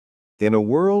In a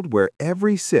world where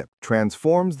every sip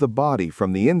transforms the body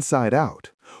from the inside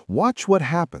out, watch what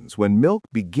happens when milk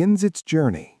begins its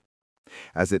journey.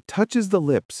 As it touches the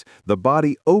lips, the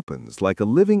body opens like a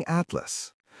living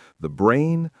atlas. The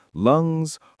brain,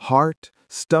 lungs, heart,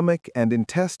 stomach, and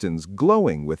intestines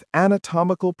glowing with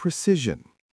anatomical precision.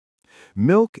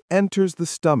 Milk enters the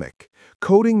stomach,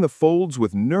 coating the folds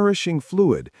with nourishing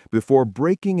fluid before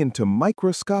breaking into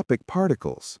microscopic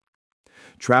particles.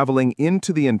 Traveling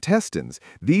into the intestines,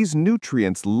 these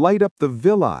nutrients light up the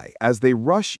villi as they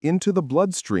rush into the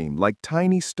bloodstream like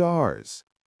tiny stars.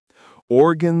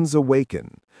 Organs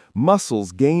awaken,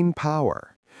 muscles gain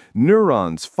power,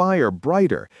 neurons fire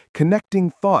brighter, connecting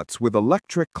thoughts with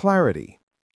electric clarity.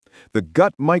 The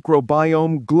gut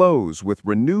microbiome glows with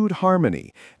renewed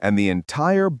harmony, and the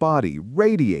entire body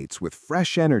radiates with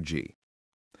fresh energy.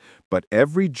 But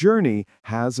every journey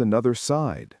has another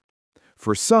side.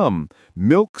 For some,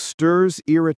 milk stirs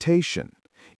irritation,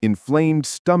 inflamed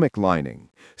stomach lining,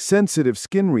 sensitive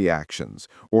skin reactions,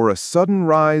 or a sudden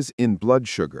rise in blood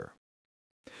sugar.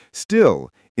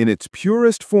 Still, in its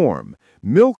purest form,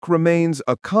 milk remains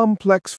a complex